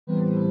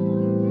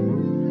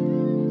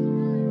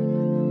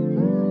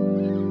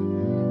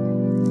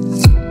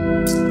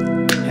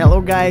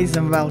guys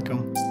and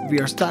welcome. We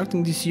are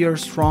starting this year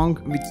strong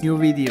with new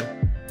video.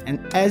 And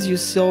as you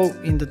saw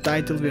in the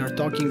title, we are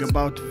talking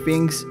about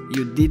things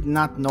you did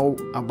not know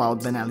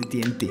about Benelli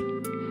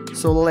TNT.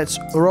 So let's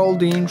roll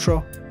the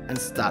intro and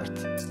start.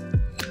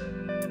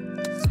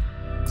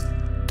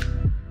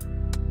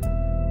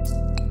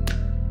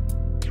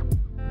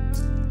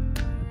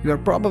 You are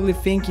probably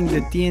thinking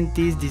the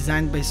TNT is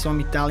designed by some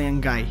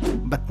Italian guy,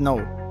 but no,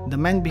 the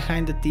man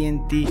behind the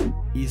TNT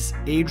is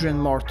Adrian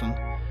Morton,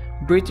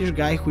 British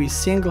guy who is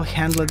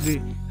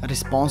single-handedly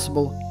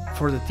responsible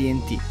for the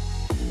TNT.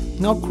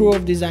 No crew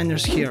of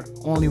designers here,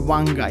 only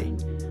one guy.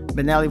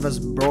 Benelli was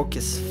broke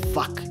as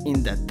fuck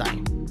in that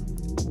time.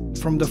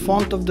 From the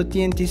font of the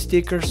TNT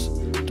stickers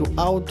to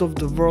out of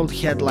the world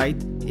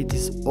headlight, it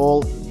is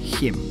all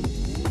him.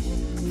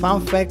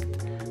 Fun fact,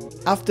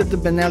 after the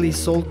Benelli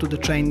sold to the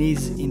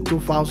Chinese in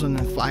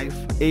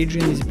 2005,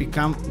 Adrian has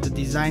become the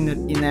designer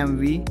in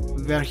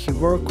MV, where he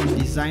worked on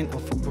design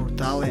of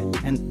Brutale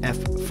and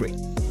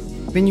F3.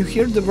 When you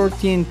hear the word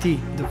TNT,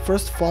 the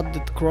first thought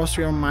that crosses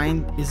your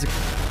mind is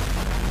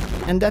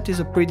and that is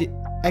a pretty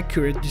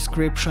accurate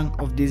description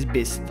of this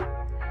beast.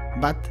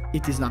 But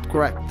it is not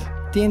correct.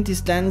 TNT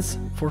stands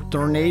for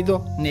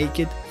Tornado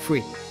Naked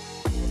 3.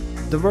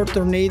 The word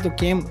tornado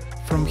came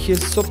from his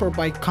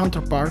superbike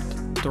counterpart,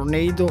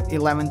 Tornado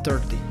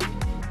 1130.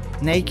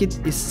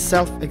 Naked is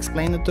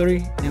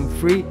self-explanatory and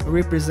 3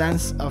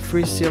 represents a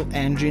 3-seal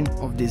engine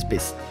of this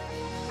beast.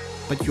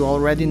 But you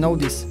already know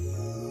this.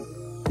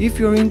 If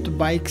you're into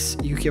bikes,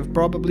 you have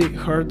probably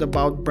heard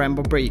about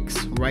Brembo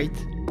brakes, right?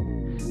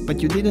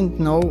 But you didn't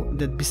know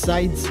that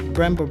besides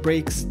Brembo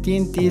brakes,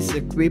 TNT is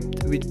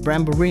equipped with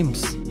Brembo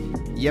rims.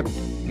 Yep,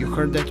 you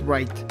heard that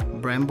right,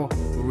 Brembo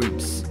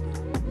rims.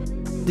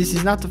 This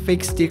is not a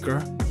fake sticker,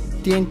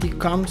 TNT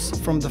comes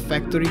from the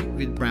factory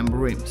with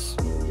Brembo rims.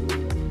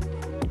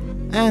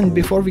 And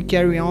before we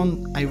carry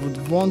on, I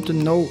would want to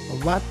know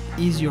what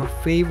is your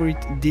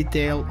favorite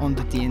detail on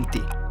the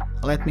TNT.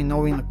 Let me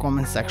know in the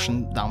comment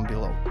section down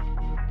below.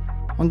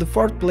 On the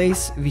fourth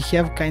place, we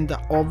have kinda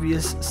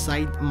obvious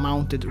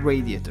side-mounted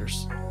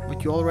radiators,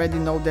 but you already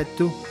know that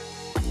too.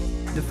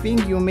 The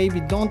thing you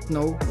maybe don't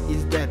know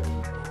is that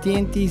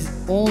TNT is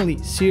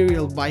only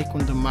serial bike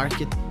on the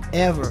market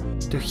ever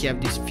to have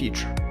this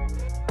feature.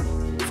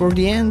 For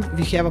the end,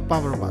 we have a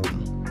power button.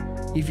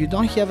 If you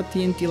don't have a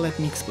TNT, let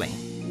me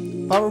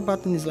explain. Power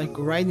button is like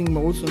riding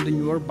modes on the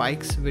newer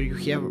bikes where you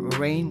have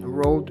rain,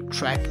 road,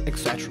 track,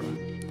 etc.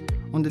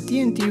 On the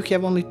TNT you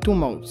have only 2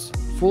 modes,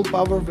 full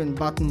power when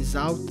button is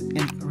out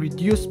and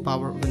reduced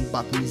power when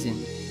button is in.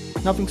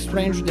 Nothing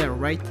strange there,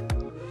 right?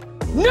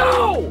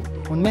 No!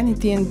 On many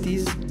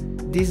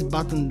TNTs, this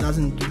button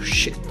doesn't do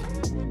shit.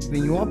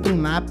 When you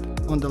open map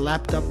on the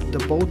laptop,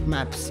 the both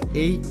maps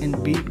A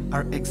and B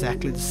are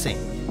exactly the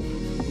same.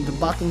 The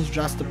button is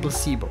just a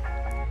placebo.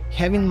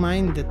 Have in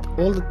mind that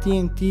all the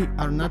TNT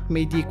are not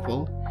made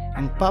equal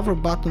and power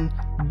button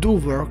do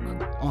work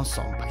on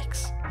some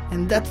bikes.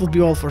 And that will be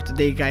all for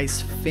today,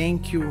 guys.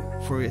 Thank you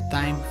for your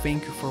time,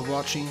 thank you for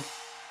watching.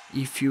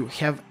 If you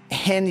have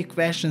any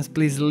questions,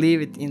 please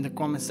leave it in the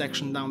comment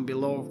section down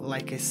below.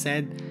 Like I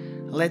said,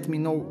 let me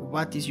know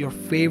what is your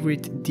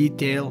favorite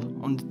detail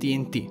on the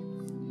TNT.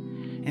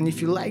 And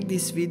if you like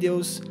these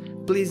videos,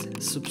 please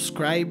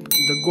subscribe.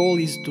 The goal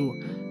is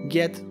to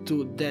get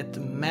to that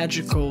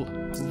magical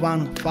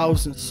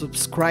 1000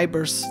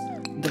 subscribers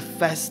the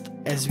fast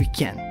as we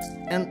can.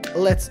 And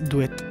let's do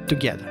it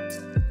together.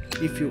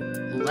 If you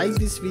like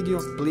this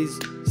video, please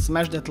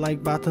smash that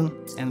like button,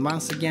 and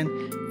once again,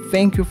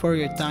 thank you for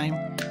your time,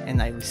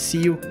 and I will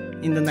see you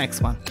in the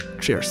next one.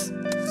 Cheers!